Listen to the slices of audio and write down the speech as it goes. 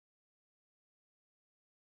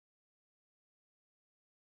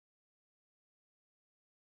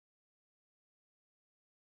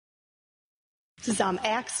This is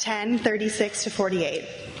Acts 10:36-48.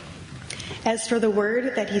 As for the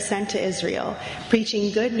word that he sent to Israel,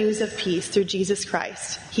 preaching good news of peace through Jesus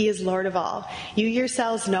Christ, he is Lord of all. You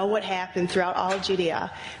yourselves know what happened throughout all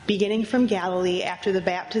Judea, beginning from Galilee after the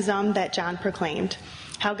baptism that John proclaimed,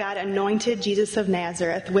 how God anointed Jesus of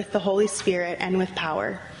Nazareth with the Holy Spirit and with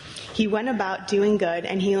power. He went about doing good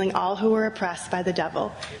and healing all who were oppressed by the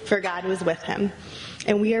devil, for God was with him.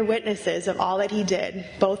 And we are witnesses of all that he did,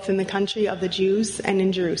 both in the country of the Jews and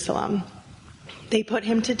in Jerusalem. They put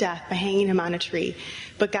him to death by hanging him on a tree,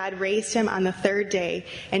 but God raised him on the third day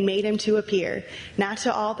and made him to appear, not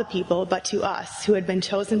to all the people, but to us, who had been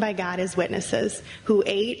chosen by God as witnesses, who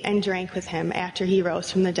ate and drank with him after he rose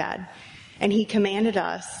from the dead. And he commanded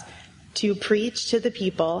us to preach to the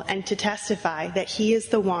people and to testify that he is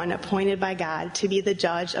the one appointed by God to be the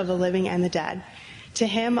judge of the living and the dead. To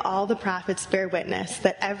him all the prophets bear witness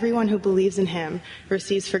that everyone who believes in him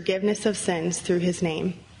receives forgiveness of sins through his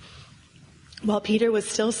name. While Peter was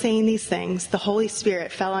still saying these things, the Holy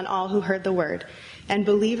Spirit fell on all who heard the word, and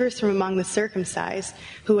believers from among the circumcised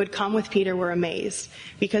who had come with Peter were amazed,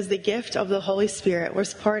 because the gift of the Holy Spirit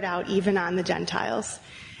was poured out even on the Gentiles,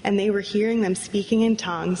 and they were hearing them speaking in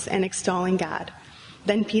tongues and extolling God.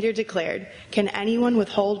 Then Peter declared, "Can anyone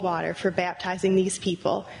withhold water for baptizing these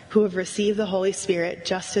people who have received the Holy Spirit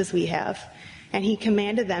just as we have?" And he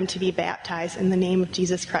commanded them to be baptized in the name of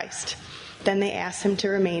Jesus Christ. Then they asked him to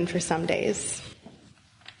remain for some days.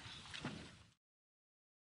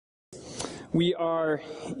 We are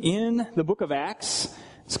in the book of Acts.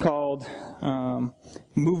 It's called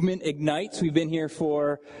Movement Ignites. We've been here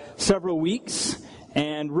for several weeks.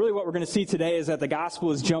 And really what we're going to see today is that the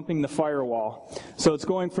gospel is jumping the firewall. So it's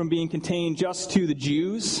going from being contained just to the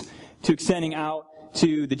Jews to extending out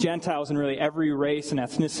to the Gentiles and really every race and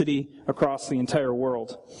ethnicity across the entire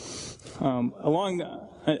world.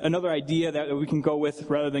 Another idea that we can go with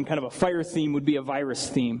rather than kind of a fire theme would be a virus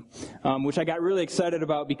theme, which I got really excited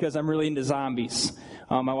about because I'm really into zombies.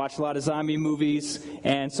 I watch a lot of zombie movies,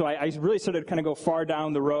 and so I really started to kind of go far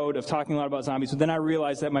down the road of talking a lot about zombies, but then I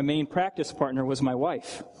realized that my main practice partner was my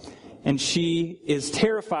wife. And she is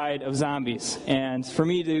terrified of zombies. And for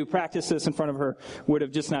me to practice this in front of her would have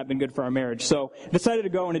just not been good for our marriage. So I decided to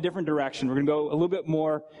go in a different direction. We're going to go a little bit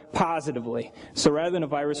more positively. So rather than a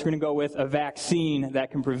virus, we're going to go with a vaccine that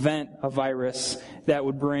can prevent a virus that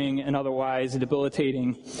would bring an otherwise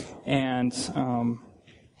debilitating and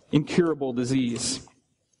incurable disease.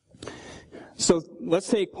 So let's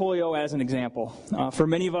take polio as an example. For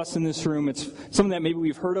many of us in this room, it's something that maybe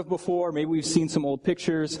we've heard of before, maybe we've seen some old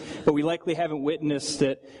pictures, but we likely haven't witnessed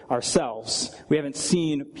it ourselves. We haven't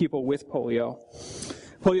seen people with polio.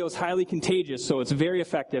 Polio is highly contagious, so it's very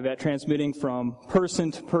effective at transmitting from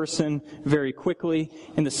person to person very quickly,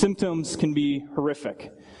 and the symptoms can be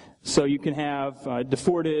horrific. So you can have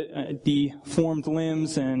deformed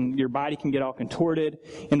limbs, and your body can get all contorted.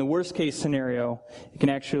 In the worst case scenario, it can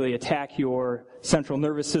actually attack your central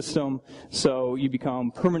nervous system, so you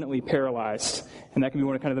become permanently paralyzed. And that can be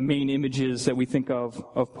one of kind of the main images that we think of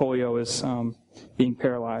polio as being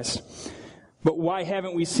paralyzed. But why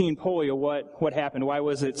haven't we seen polio? What happened? Why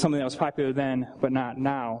was it something that was popular then but not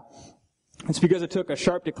now? It's because it took a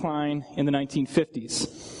sharp decline in the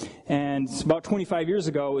 1950s. And about 25 years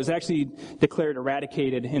ago, it was actually declared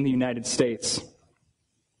eradicated in the United States.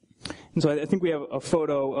 And so I think we have a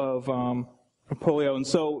photo of polio. And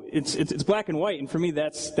so it's black and white. And for me,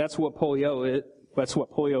 that's what polio is. That's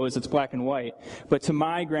what polio is. It's black and white. But to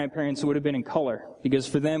my grandparents, it would have been in color. Because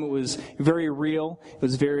for them, it was very real. It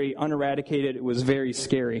was very uneradicated. It was very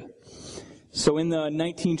scary. So in the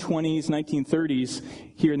 1920s, 1930s,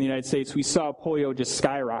 here in the United States, we saw polio just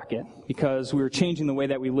skyrocket because we were changing the way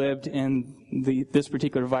that we lived, and this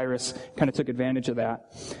particular virus kind of took advantage of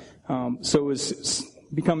that. So it was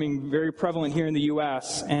becoming very prevalent here in the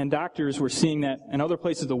U.S., and doctors were seeing that in other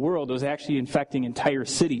places of the world, it was actually infecting entire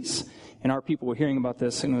cities. And our people were hearing about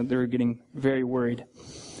this, and they were getting very worried.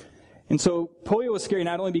 And so polio was scary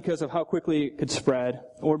not only because of how quickly it could spread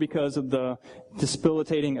or because of the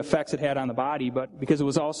debilitating effects it had on the body, but because it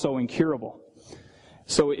was also incurable.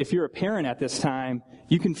 So if you're a parent at this time,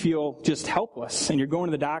 you can feel just helpless, and you're going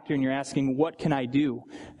to the doctor and you're asking, what can I do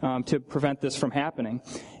to prevent this from happening?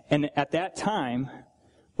 And at that time,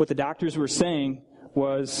 what the doctors were saying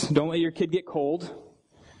was, don't let your kid get cold,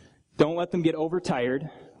 don't let them get overtired,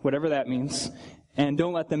 whatever that means, and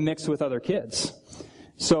don't let them mix with other kids.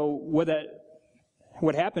 So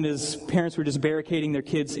what happened is parents were just barricading their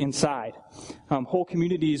kids inside. Whole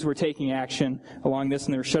communities were taking action along this,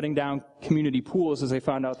 and they were shutting down community pools as they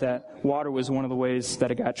found out that water was one of the ways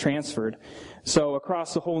that it got transferred. So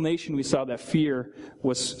across the whole nation, we saw that fear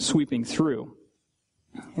was sweeping through.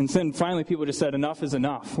 And then finally people just said, enough is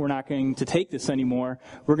enough. We're not going to take this anymore.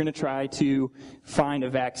 We're going to try to find a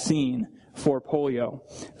vaccine for polio.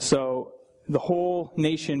 So the whole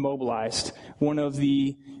nation mobilized. One of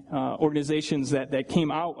the organizations that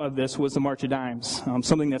came out of this was the March of Dimes,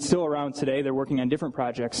 something that's still around today. They're working on different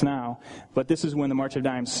projects now, but this is when the March of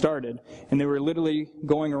Dimes started, and they were literally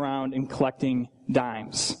going around and collecting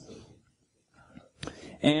dimes.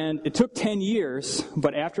 And it took 10 years,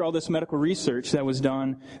 but after all this medical research that was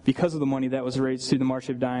done, because of the money that was raised through the March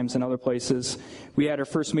of Dimes and other places, we had our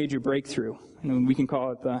first major breakthrough. And we can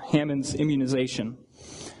call it the Hammond's immunization.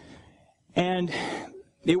 And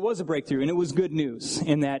it was a breakthrough, and it was good news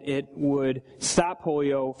in that it would stop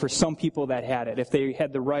polio for some people that had it. If they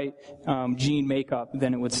had the right gene makeup,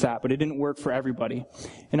 then it would stop. But it didn't work for everybody.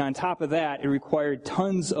 And on top of that, it required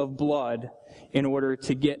tons of blood in order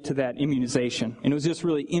to get to that immunization. And it was just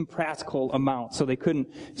really impractical amount, so they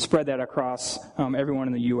couldn't spread that across everyone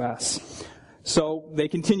in the U.S. So they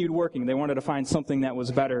continued working. They wanted to find something that was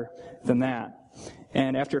better than that.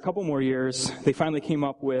 And after a couple more years, they finally came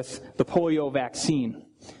up with the polio vaccine.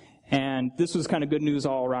 And this was kind of good news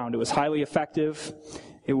all around. It was highly effective.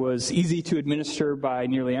 It was easy to administer by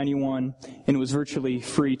nearly anyone, and it was virtually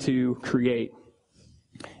free to create.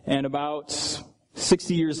 And about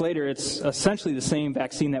 60 years later, it's essentially the same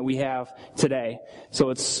vaccine that we have today. So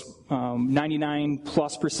it's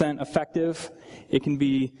 99+% effective. It can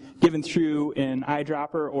be given through an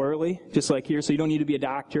eyedropper orally, just like here. So you don't need to be a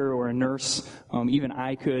doctor or a nurse. Even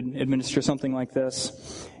I could administer something like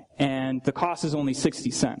this. And the cost is only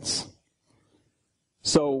 60 cents.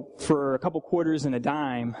 So for a couple quarters and a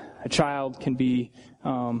dime, a child can be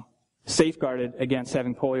safeguarded against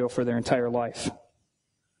having polio for their entire life.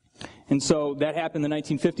 And so that happened in the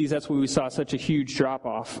 1950s. That's when we saw such a huge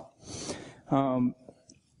drop-off.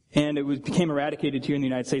 And it became eradicated here in the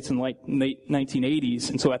United States in the late 1980s.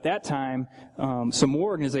 And so at that time, some more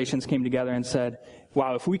organizations came together and said,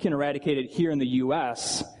 wow, if we can eradicate it here in the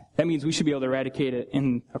U.S., that means we should be able to eradicate it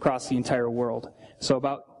across the entire world. So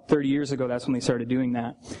about 30 years ago, that's when they started doing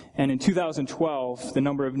that. And in 2012, the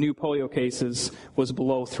number of new polio cases was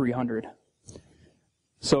below 300.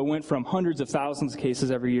 So it went from hundreds of thousands of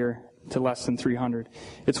cases every year to less than 300.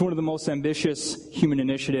 It's one of the most ambitious human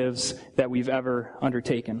initiatives that we've ever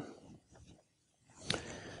undertaken.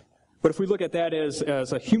 But if we look at that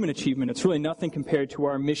as a human achievement, it's really nothing compared to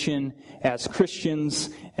our mission as Christians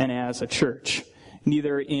and as a church,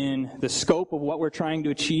 neither in the scope of what we're trying to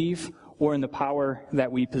achieve or in the power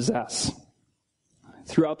that we possess.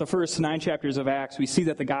 Throughout the first 9 chapters of Acts, we see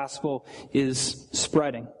that the gospel is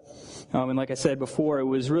spreading. And like I said before, it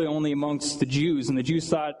was really only amongst the Jews, and the Jews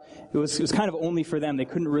thought it was kind of only for them. They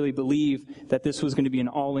couldn't really believe that this was going to be an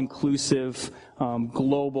all-inclusive,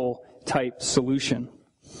 global-type solution.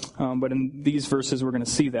 But in these verses, we're going to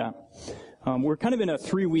see that. We're kind of in a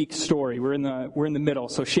 3-week story. We're in the middle.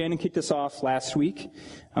 So Shannon kicked us off last week,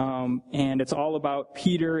 and it's all about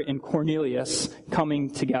Peter and Cornelius coming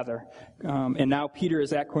together. And now Peter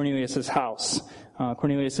is at Cornelius' house.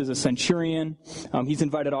 Cornelius is a centurion. He's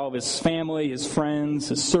invited all of his family, his friends,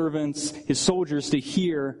 his servants, his soldiers to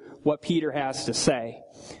hear what Peter has to say.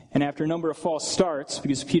 And after a number of false starts,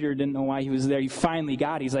 because Peter didn't know why he was there, he finally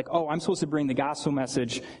got it. He's like, oh, I'm supposed to bring the gospel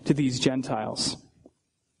message to these Gentiles.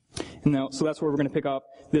 And now, so that's where we're going to pick up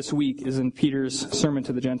this week, is in Peter's sermon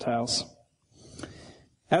to the Gentiles.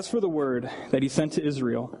 As for the word that he sent to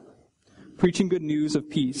Israel, preaching good news of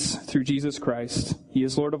peace through Jesus Christ, he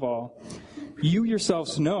is Lord of all, you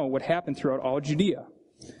yourselves know what happened throughout all Judea,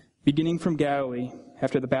 beginning from Galilee,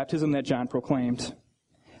 after the baptism that John proclaimed,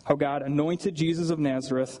 how God anointed Jesus of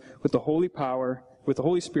Nazareth with the Holy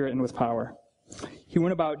Spirit and with power. He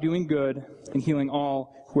went about doing good and healing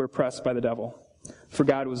all who were oppressed by the devil, for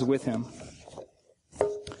God was with him.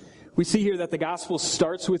 We see here that the gospel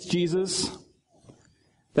starts with Jesus,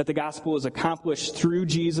 that the gospel is accomplished through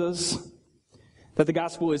Jesus, that the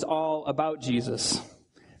gospel is all about Jesus.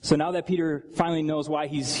 So now that Peter finally knows why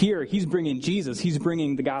he's here, he's bringing Jesus. He's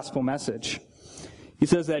bringing the gospel message. He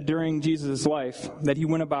says that during Jesus' life, that he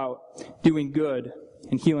went about doing good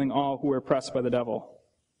and healing all who were oppressed by the devil,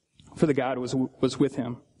 for the God was with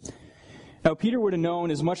him. Now, Peter would have known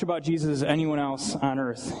as much about Jesus as anyone else on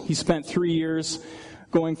earth. He spent 3 years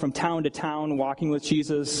going from town to town, walking with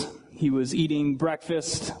Jesus. He was eating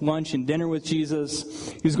breakfast, lunch, and dinner with Jesus.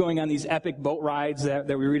 He was going on these epic boat rides that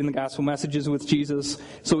we read in the gospel messages with Jesus.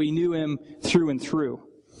 So he knew him through and through.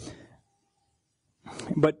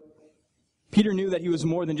 But Peter knew that he was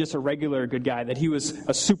more than just a regular good guy, that he was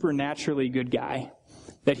a supernaturally good guy,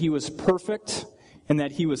 that he was perfect, and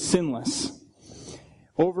that he was sinless.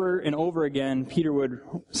 Over and over again, Peter would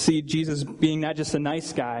see Jesus being not just a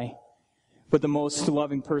nice guy, but the most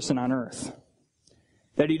loving person on earth.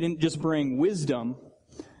 That he didn't just bring wisdom,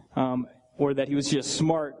 or that he was just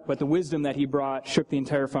smart, but the wisdom that he brought shook the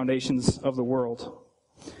entire foundations of the world.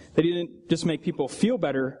 That he didn't just make people feel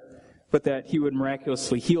better, but that he would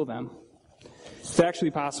miraculously heal them. It's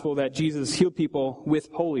actually possible that Jesus healed people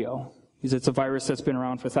with polio, because it's a virus that's been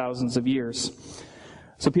around for thousands of years.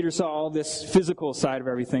 So Peter saw all this physical side of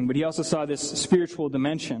everything, but he also saw this spiritual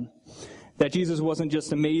dimension, that Jesus wasn't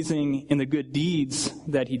just amazing in the good deeds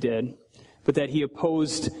that he did, but that he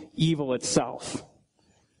opposed evil itself.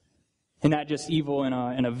 And not just evil in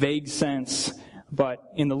a vague sense, but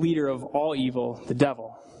in the leader of all evil, the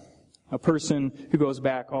devil. A person who goes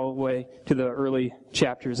back all the way to the early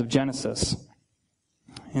chapters of Genesis.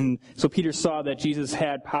 And so Peter saw that Jesus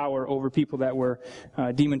had power over people that were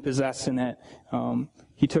demon-possessed, and that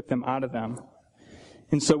he took them out of them.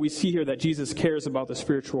 And so we see here that Jesus cares about the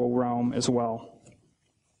spiritual realm as well.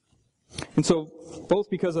 And so, both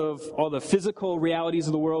because of all the physical realities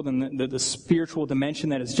of the world and the spiritual dimension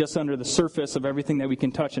that is just under the surface of everything that we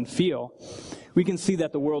can touch and feel, we can see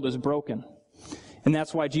that the world is broken. And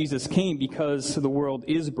that's why Jesus came, because the world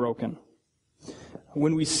is broken.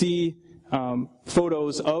 When we see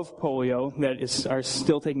photos of polio that are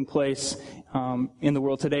still taking place in the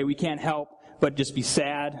world today, we can't help but just be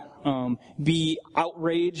sad, be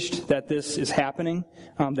outraged that this is happening,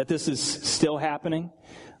 that this is still happening.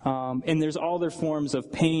 And there's all other forms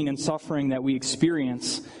of pain and suffering that we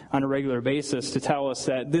experience on a regular basis to tell us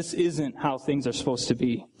that this isn't how things are supposed to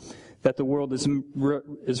be, that the world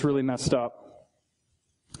is really messed up.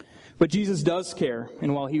 But Jesus does care,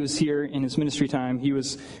 and while he was here in his ministry time, he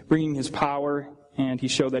was bringing his power, and he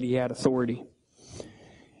showed that he had authority.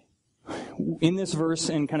 In this verse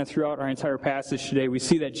and kind of throughout our entire passage today, we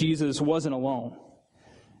see that Jesus wasn't alone,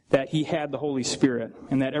 that he had the Holy Spirit,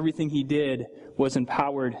 and that everything he did was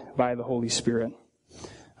empowered by the Holy Spirit.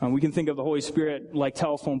 We can think of the Holy Spirit like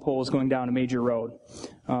telephone poles going down a major road.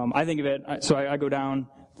 I think of it, so I go down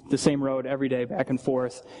the same road every day, back and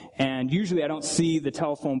forth, and usually I don't see the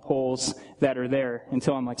telephone poles that are there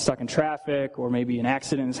until I'm like stuck in traffic, or maybe an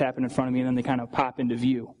accident has happened in front of me, and then they kind of pop into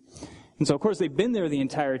view. And so, of course, they've been there the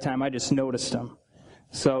entire time. I just noticed them.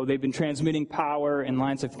 So they've been transmitting power and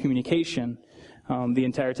lines of communication the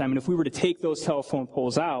entire time. And if we were to take those telephone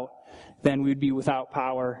poles out, then we'd be without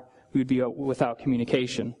power. We'd be without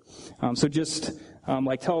communication. So just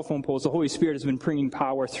like telephone poles, the Holy Spirit has been bringing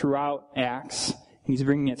power throughout Acts, and he's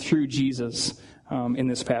bringing it through Jesus in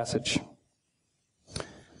this passage.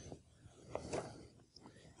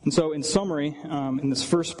 And so in summary, in this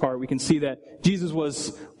first part, we can see that Jesus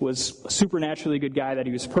was a supernaturally good guy, that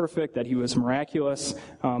he was perfect, that he was miraculous,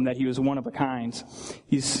 that he was one of a kind.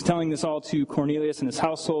 He's telling this all to Cornelius and his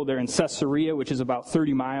household. They're in Caesarea, which is about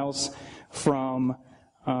 30 miles from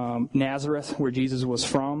Nazareth, where Jesus was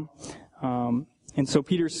from. And so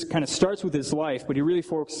Peter kind of starts with his life, but he really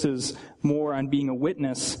focuses more on being a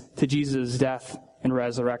witness to Jesus' death and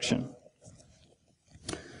resurrection.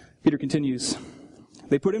 Peter continues,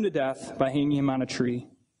 "They put him to death by hanging him on a tree.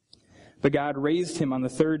 But God raised him on the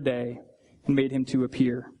third day and made him to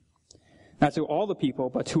appear, not to all the people,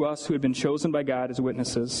 but to us who had been chosen by God as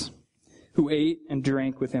witnesses, who ate and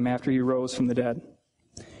drank with him after he rose from the dead.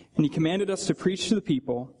 And he commanded us to preach to the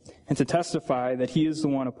people and to testify that he is the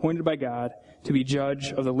one appointed by God to be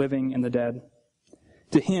judge of the living and the dead.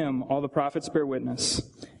 To him all the prophets bear witness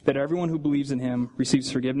that everyone who believes in him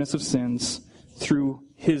receives forgiveness of sins through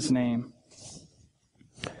his name."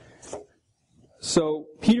 So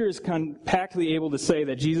Peter is compactly able to say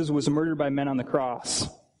that Jesus was murdered by men on the cross,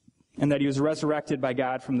 and that he was resurrected by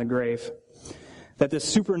God from the grave. That this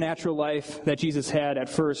supernatural life that Jesus had at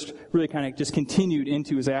first really kind of just continued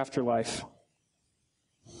into his afterlife.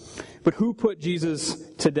 But who put Jesus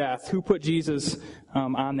to death? Who put Jesus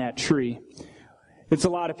on that tree? It's a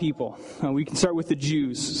lot of people. We can start with the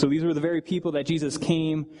Jews. So these were the very people that Jesus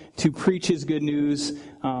came to preach his good news,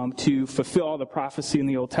 to fulfill all the prophecy in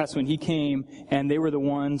the Old Testament. He came, and they were the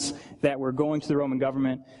ones that were going to the Roman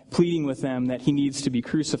government, pleading with them that he needs to be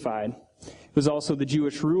crucified. It was also the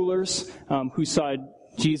Jewish rulers who saw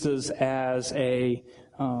Jesus as a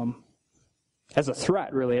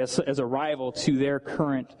threat, really, as a rival to their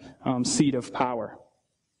current seat of power.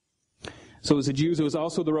 So it was the Jews. It was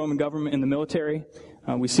also the Roman government and the military.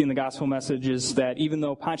 We see in the gospel messages that even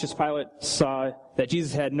though Pontius Pilate saw that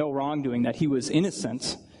Jesus had no wrongdoing, that he was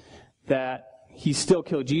innocent, that he still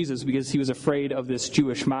killed Jesus because he was afraid of this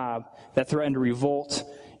Jewish mob that threatened to revolt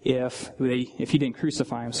if he didn't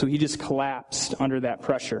crucify him. So he just collapsed under that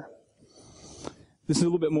pressure. this is a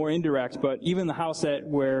little bit more indirect, but even the house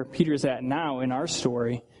where Peter's at now in our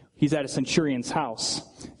story, he's at a centurion's house.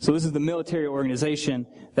 So this is the military organization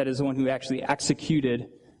that is the one who actually executed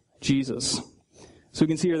Jesus. So we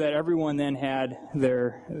can see here that everyone then had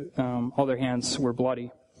all their hands were bloody.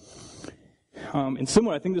 And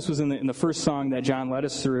similar, I think this was in the first song that John led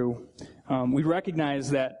us through. We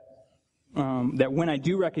recognize that when I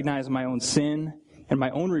do recognize my own sin and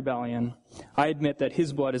my own rebellion, I admit that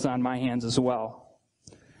his blood is on my hands as well.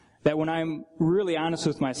 That when I'm really honest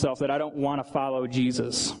with myself, that I don't want to follow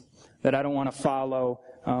Jesus, that I don't want to follow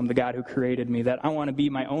the God who created me, that I want to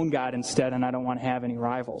be my own God instead, and I don't want to have any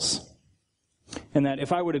rivals. And that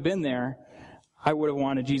if I would have been there, I would have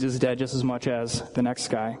wanted Jesus dead just as much as the next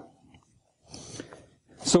guy.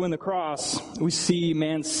 So in the cross, we see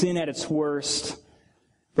man's sin at its worst,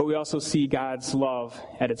 but we also see God's love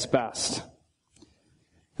at its best.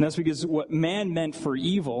 And that's because what man meant for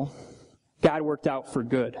evil, God worked out for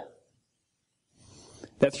good.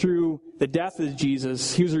 That through the death of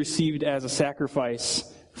Jesus, he was received as a sacrifice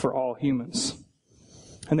for all humans.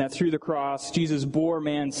 And that through the cross, Jesus bore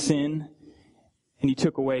man's sin, and he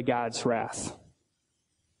took away God's wrath.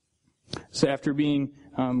 So after being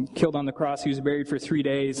killed on the cross, he was buried for 3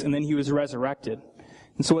 days, and then he was resurrected.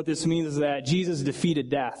 And so what this means is that Jesus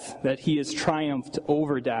defeated death, that he has triumphed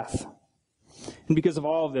over death. And because of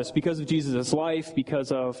all of this, because of Jesus' life,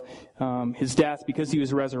 because of his death, because he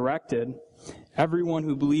was resurrected, everyone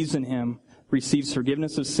who believes in him receives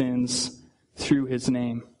forgiveness of sins through his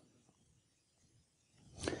name.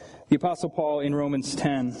 The Apostle Paul in Romans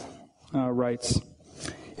 10 writes,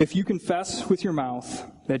 "If you confess with your mouth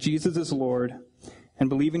that Jesus is Lord and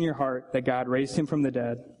believe in your heart that God raised him from the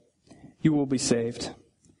dead, you will be saved.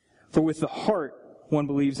 For with the heart one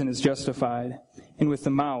believes and is justified, and with the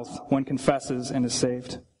mouth one confesses and is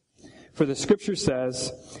saved. For the Scripture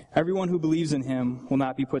says, everyone who believes in him will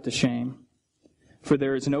not be put to shame. For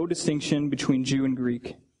there is no distinction between Jew and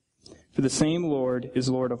Greek. For the same Lord is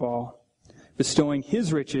Lord of all, bestowing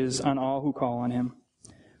his riches on all who call on him.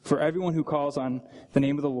 For everyone who calls on the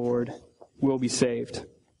name of the Lord will be saved."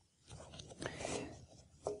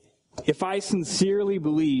 If I sincerely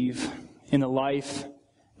believe in the life,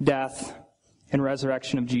 death, and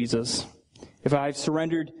resurrection of Jesus, if I've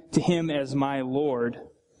surrendered to him as my Lord,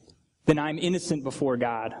 then I'm innocent before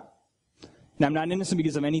God. And I'm not innocent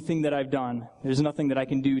because of anything that I've done. There's nothing that I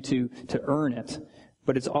can do to earn it.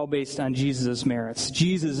 But it's all based on Jesus' merits.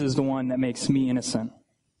 Jesus is the one that makes me innocent.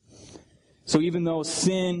 So even though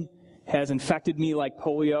sin has infected me like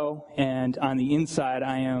polio, and on the inside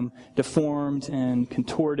I am deformed and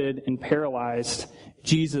contorted and paralyzed,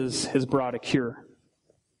 Jesus has brought a cure.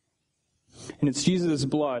 And it's Jesus'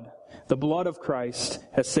 blood, the blood of Christ,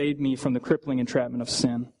 has saved me from the crippling entrapment of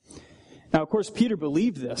sin. Now, of course, Peter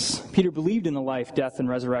believed this. Peter believed in the life, death, and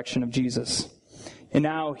resurrection of Jesus. And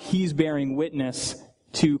now he's bearing witness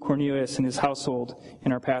to Cornelius and his household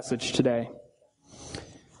in our passage today.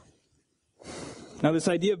 Now, this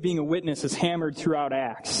idea of being a witness is hammered throughout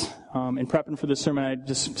Acts. In prepping for this sermon, I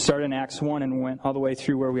just started in Acts 1 and went all the way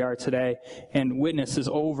through where we are today. And witness is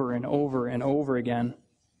over and over and over again.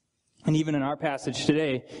 And even in our passage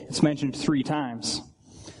today, it's mentioned 3 times.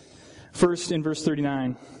 First, in verse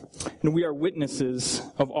 39, "And we are witnesses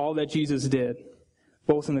of all that Jesus did,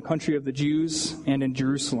 both in the country of the Jews and in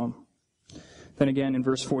Jerusalem." Then again in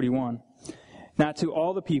verse 41, "Not to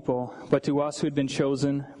all the people, but to us who had been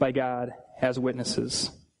chosen by God as witnesses."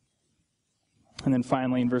 And then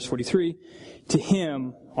finally in verse 43, "To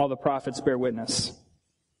him all the prophets bear witness."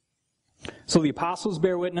 So the apostles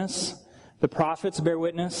bear witness, the prophets bear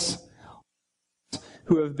witness,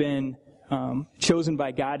 who have been chosen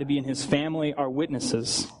by God to be in his family are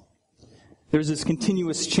witnesses. There's this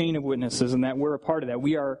continuous chain of witnesses, and that we're a part of that.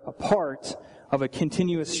 We are a part of a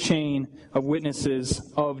continuous chain of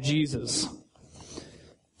witnesses of Jesus.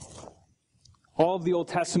 All of the Old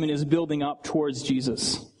Testament is building up towards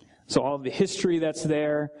Jesus. So all of the history that's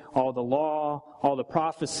there, all the law, all the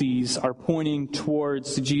prophecies are pointing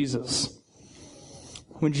towards Jesus.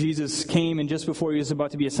 When Jesus came and just before he was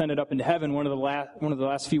about to be ascended up into heaven, one of the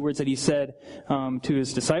last few words that he said to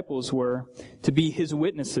his disciples were to be his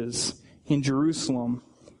witnesses in Jerusalem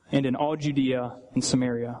and in all Judea and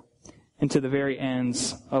Samaria and to the very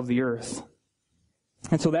ends of the earth.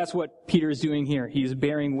 And so that's what Peter is doing here. He is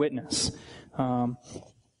bearing witness.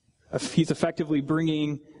 He's effectively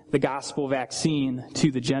bringing the gospel vaccine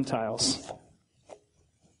to the Gentiles.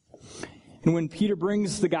 And when Peter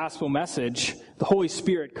brings the gospel message, the Holy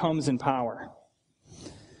Spirit comes in power.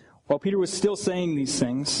 While Peter was still saying these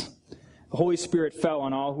things, the Holy Spirit fell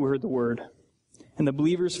on all who heard the word. And the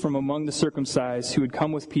believers from among the circumcised who had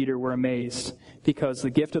come with Peter were amazed, because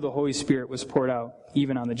the gift of the Holy Spirit was poured out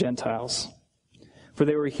even on the Gentiles. For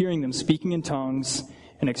they were hearing them speaking in tongues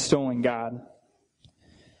and extolling God.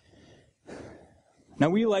 Now,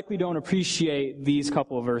 we likely don't appreciate these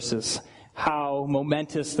couple of verses, how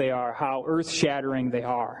momentous they are, how earth-shattering they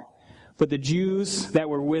are. But the Jews that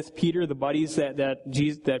were with Peter, the buddies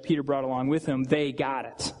that Peter brought along with him, they got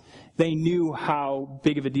it. They knew how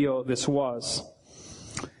big of a deal this was.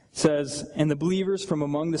 It says, and the believers from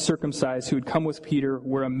among the circumcised who had come with Peter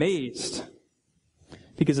were amazed,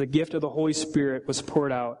 because the gift of the Holy Spirit was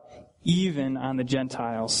poured out even on the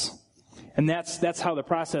Gentiles. And that's how they're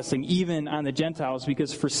processing, even on the Gentiles,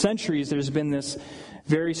 because for centuries there's been this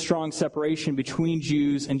very strong separation between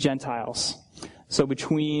Jews and Gentiles. So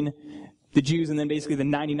between the Jews and then basically the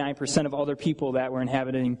 99% of other people that were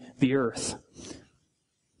inhabiting the earth.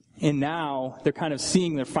 And now they're kind of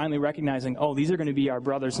seeing, they're finally recognizing, oh, these are going to be our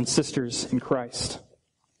brothers and sisters in Christ.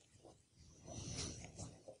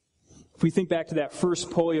 If we think back to that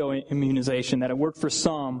first polio immunization, that it worked for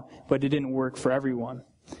some, but it didn't work for everyone.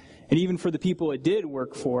 And even for the people it did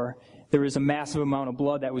work for, there was a massive amount of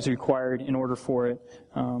blood that was required in order for it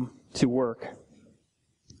to work.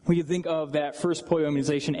 We can think of that first polio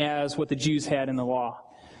immunization as what the Jews had in the law.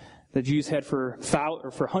 The Jews had for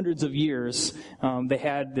hundreds of years, they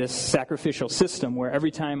had this sacrificial system where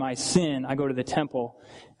every time I sin, I go to the temple,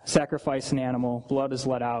 sacrifice an animal, blood is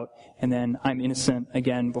let out, and then I'm innocent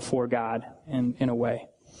again before God in a way.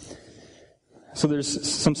 So there's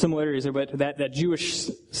some similarities there, but that Jewish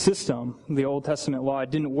system, the Old Testament law, it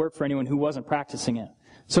didn't work for anyone who wasn't practicing it.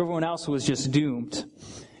 So everyone else was just doomed.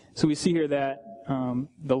 So we see here that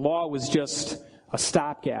the law was just a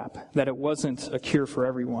stopgap, that it wasn't a cure for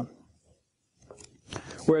everyone.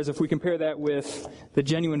 Whereas if we compare that with the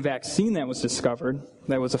genuine vaccine that was discovered,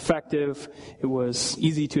 that was effective, it was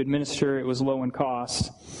easy to administer, it was low in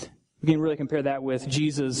cost, we can really compare that with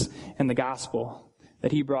Jesus and the gospel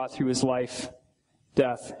that he brought through his life,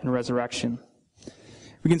 death, and resurrection.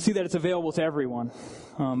 We can see that it's available to everyone.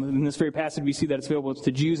 In this very passage, we see that it's available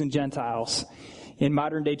to Jews and Gentiles. In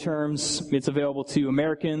modern day terms, it's available to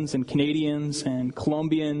Americans and Canadians and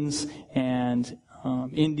Colombians and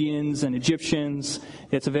Indians and Egyptians.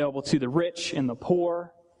 It's available to the rich and the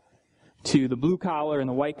poor, to the blue collar and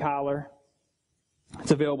the white collar.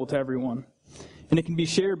 It's available to everyone. And it can be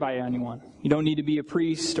shared by anyone. You don't need to be a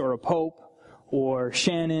priest or a pope or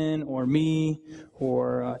Shannon or me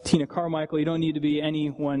or Tina Carmichael. You don't need to be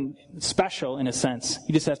anyone special in a sense.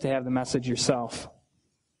 You just have to have the message yourself.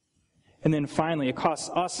 And then finally, it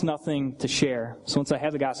costs us nothing to share. So once I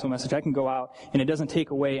have the gospel message, I can go out and it doesn't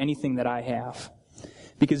take away anything that I have.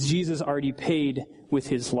 Because Jesus already paid with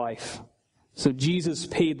his life. So Jesus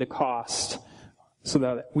paid the cost so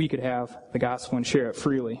that we could have the gospel and share it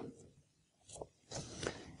freely.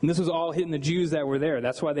 And this was all hitting the Jews that were there.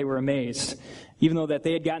 That's why they were amazed. Even though that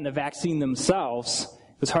they had gotten the vaccine themselves,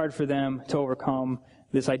 it was hard for them to overcome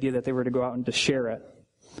this idea that they were to go out and to share it.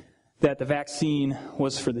 That the vaccine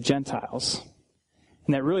was for the Gentiles.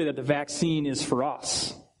 And that really that the vaccine is for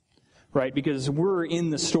us. Right? Because we're in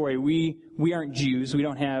the story. We aren't Jews. We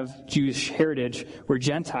don't have Jewish heritage. We're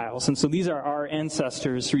Gentiles. And so these are our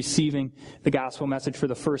ancestors receiving the gospel message for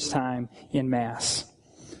the first time in Mass.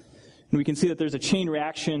 And we can see that there's a chain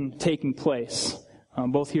reaction taking place.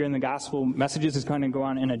 Both here in the gospel messages is going to go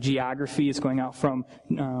on in a geography. It's going out from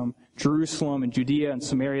Jerusalem and Judea and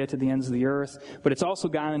Samaria to the ends of the earth. But it's also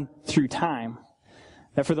gone through time.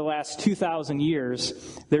 That for the last 2,000 years,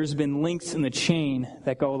 there's been links in the chain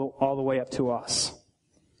that go all the way up to us.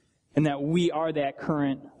 And that we are that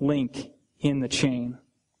current link in the chain.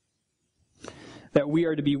 That we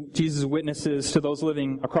are to be Jesus' witnesses to those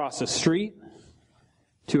living across the street,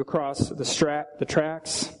 to across the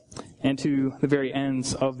tracks, and to the very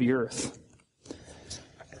ends of the earth.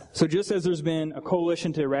 So just as there's been a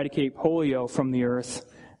coalition to eradicate polio from the earth,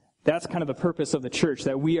 that's kind of the purpose of the church,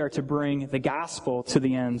 that we are to bring the gospel to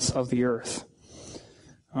the ends of the earth.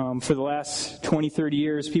 For the last 20, 30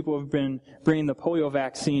 years, people have been bringing the polio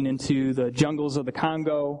vaccine into the jungles of the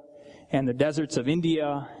Congo and the deserts of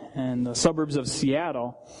India and the suburbs of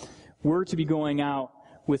Seattle. We're to be going out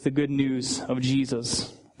with the good news of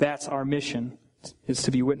Jesus. That's our mission, is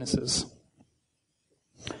to be witnesses.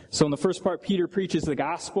 So in the first part, Peter preaches the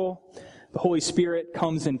gospel. The Holy Spirit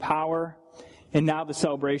comes in power. And now the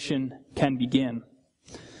celebration can begin.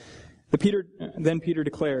 Then Peter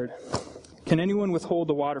declared, "Can anyone withhold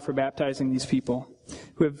the water for baptizing these people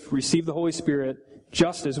who have received the Holy Spirit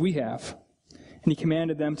just as we have?" And he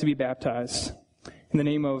commanded them to be baptized in the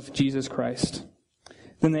name of Jesus Christ.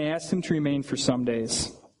 Then they asked him to remain for some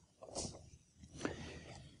days.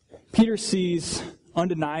 Peter sees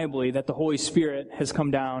undeniably that the Holy Spirit has come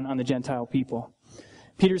down on the Gentile people.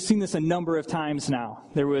 Peter's seen this a number of times now.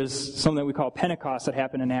 There was something that we call Pentecost that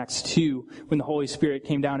happened in Acts 2 when the Holy Spirit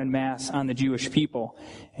came down en masse on the Jewish people.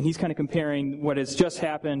 And he's kind of comparing what has just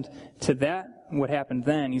happened to that, what happened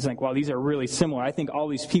then. He's like, wow, these are really similar. I think all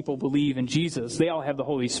these people believe in Jesus. They all have the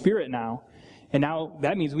Holy Spirit now. And now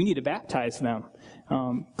that means we need to baptize them.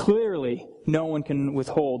 Clearly, no one can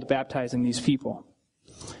withhold baptizing these people.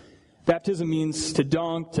 Baptism means to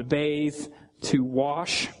dunk, to bathe, to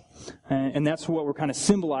wash. And that's what we're kind of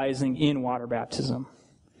symbolizing in water baptism,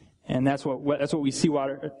 and that's what we see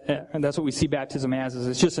that's what we see baptism as. Is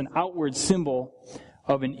it's just an outward symbol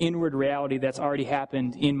of an inward reality that's already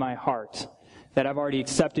happened in my heart, that I've already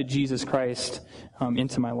accepted Jesus Christ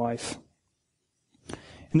into my life.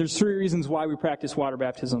 And there's 3 reasons why we practice water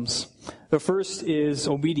baptisms. The first is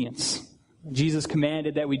obedience. Jesus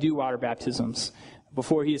commanded that we do water baptisms.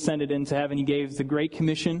 Before he ascended into heaven, he gave the Great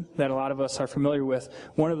Commission that a lot of us are familiar with.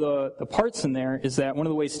 One of the parts in there is that one of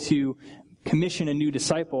the ways to commission a new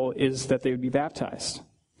disciple is that they would be baptized.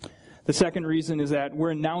 The second reason is that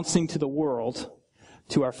we're announcing to the world,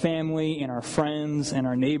 to our family and our friends and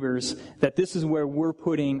our neighbors, that this is where we're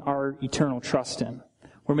putting our eternal trust in.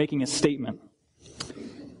 We're making a statement.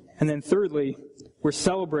 And then thirdly, we're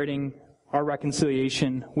celebrating our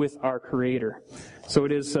reconciliation with our Creator. So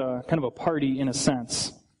it is kind of a party in a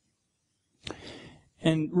sense.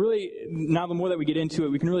 And really, now the more that we get into it,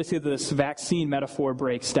 we can really see that this vaccine metaphor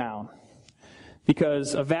breaks down.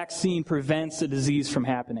 Because a vaccine prevents a disease from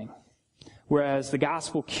happening, whereas the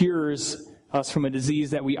gospel cures us from a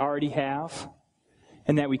disease that we already have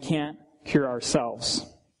and that we can't cure ourselves.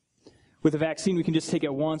 With a vaccine, we can just take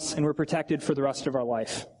it once and we're protected for the rest of our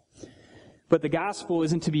life. But the gospel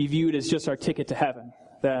isn't to be viewed as just our ticket to heaven.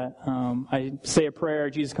 That I say a prayer,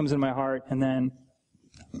 Jesus comes into my heart, and then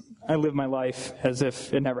I live my life as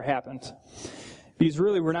if it never happened. Because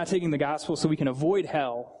really, we're not taking the gospel so we can avoid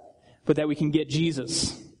hell, but that we can get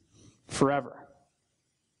Jesus forever.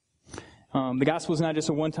 The gospel is not just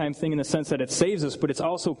a one-time thing in the sense that it saves us, but it's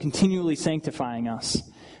also continually sanctifying us.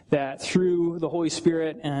 That through the Holy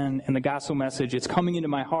Spirit and the gospel message, it's coming into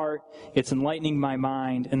my heart, it's enlightening my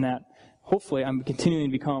mind, and that hopefully I'm continuing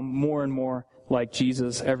to become more and more like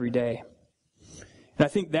Jesus every day. And I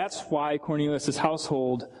think that's why Cornelius'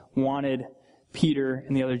 household wanted Peter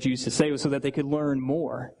and the other Jews to say, was so that they could learn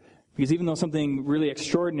more. Because even though something really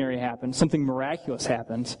extraordinary happened, something miraculous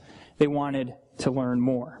happened, they wanted to learn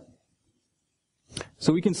more.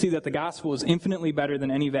 So we can see that the gospel is infinitely better than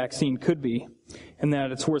any vaccine could be, and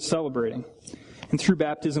that it's worth celebrating. And through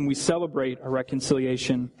baptism, we celebrate our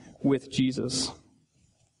reconciliation with Jesus.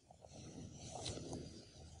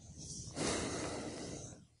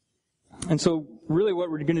 And so really what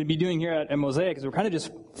we're going to be doing here at Mosaic is we're kind of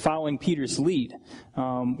just following Peter's lead.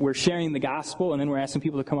 We're sharing the gospel, and then we're asking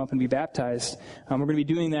people to come up and be baptized. We're going to be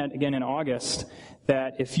doing that again in August,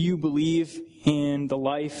 that if you believe in the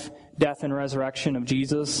life, death, and resurrection of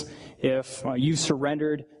Jesus, if you've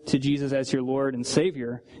surrendered to Jesus as your Lord and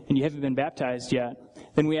Savior, and you haven't been baptized yet,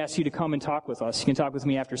 then we ask you to come and talk with us. You can talk with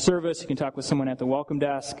me after service. You can talk with someone at the welcome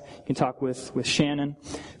desk. You can talk with Shannon.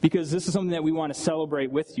 Because this is something that we want to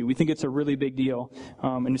celebrate with you. We think it's a really big deal,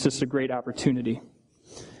 and it's just a great opportunity.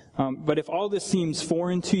 But if all this seems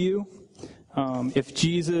foreign to you, if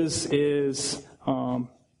Jesus is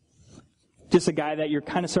just a guy that you're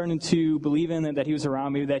kind of starting to believe in, that he was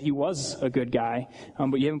around, maybe that he was a good guy,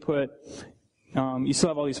 but you haven't put... you still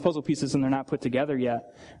have all these puzzle pieces and they're not put together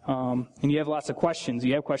yet. And you have lots of questions.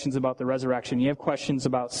 You have questions about the resurrection. You have questions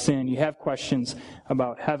about sin. You have questions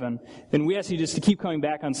about heaven. Then we ask you just to keep coming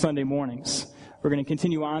back on Sunday mornings. We're going to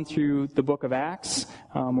continue on through the book of Acts.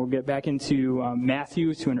 We'll get back into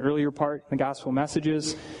Matthew, to an earlier part, the gospel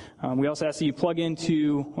messages. We also ask that you plug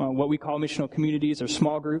into what we call missional communities or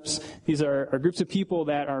small groups. These are groups of people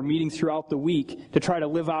that are meeting throughout the week to try to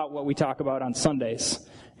live out what we talk about on Sundays.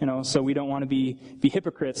 So we don't want to be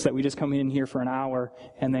hypocrites that we just come in here for an hour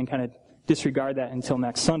and then kind of disregard that until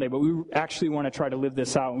next Sunday. But we actually want to try to live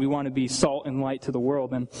this out, and we want to be salt and light to the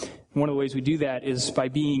world. And one of the ways we do that is by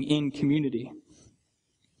being in community.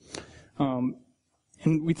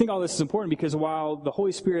 And we think all this is important because while the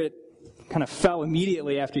Holy Spirit kind of fell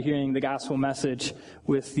immediately after hearing the gospel message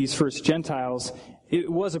with these first Gentiles,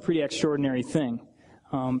 it was a pretty extraordinary thing.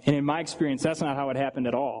 And in my experience, that's not how it happened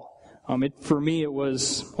at all. For me, it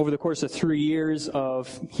was over the course of 3 years of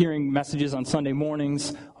hearing messages on Sunday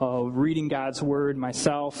mornings, of reading God's Word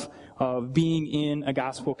myself, of being in a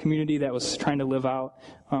gospel community that was trying to live out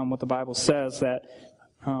what the Bible says, that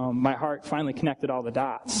my heart finally connected all the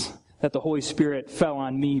dots, that the Holy Spirit fell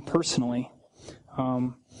on me personally.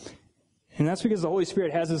 And that's because the Holy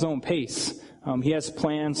Spirit has his own pace. He has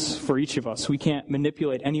plans for each of us. We can't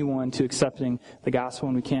manipulate anyone to accepting the gospel,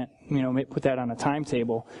 and we can't, put that on a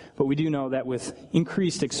timetable. But we do know that with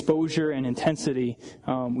increased exposure and intensity,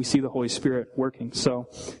 we see the Holy Spirit working. So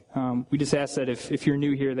we just ask that if you're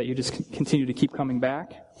new here, that you just continue to keep coming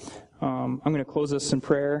back. I'm going to close us in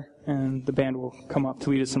prayer, and the band will come up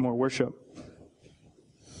to lead us in more worship.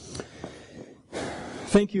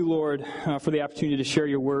 Thank you, Lord, for the opportunity to share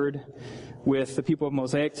your word with the people of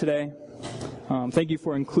Mosaic today. Thank you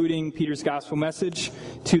for including Peter's gospel message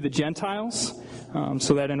to the Gentiles,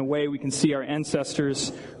 so that in a way we can see our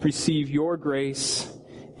ancestors receive your grace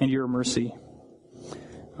and your mercy.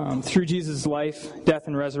 Through Jesus' life, death,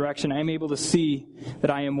 and resurrection, I am able to see that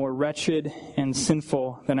I am more wretched and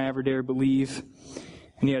sinful than I ever dared believe,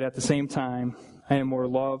 and yet at the same time, I am more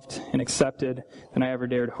loved and accepted than I ever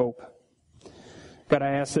dared hope. God,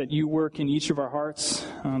 I ask that you work in each of our hearts,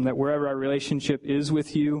 that wherever our relationship is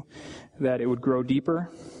with you, that it would grow deeper,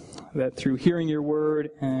 that through hearing your word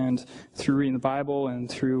and through reading the Bible and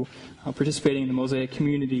through participating in the Mosaic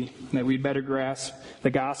community, that we'd better grasp the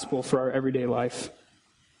gospel for our everyday life.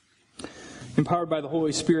 Empowered by the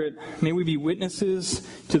Holy Spirit, may we be witnesses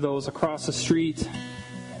to those across the street,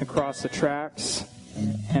 across the tracks,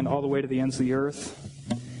 and all the way to the ends of the earth.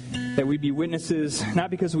 That we be witnesses not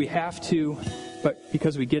because we have to, but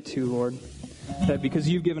because we get to, Lord. That because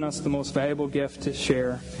you've given us the most valuable gift to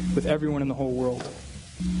share with everyone in the whole world.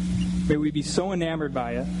 May we be so enamored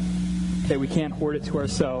by it that we can't hoard it to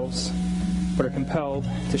ourselves, but are compelled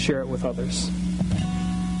to share it with others.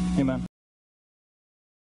 Amen.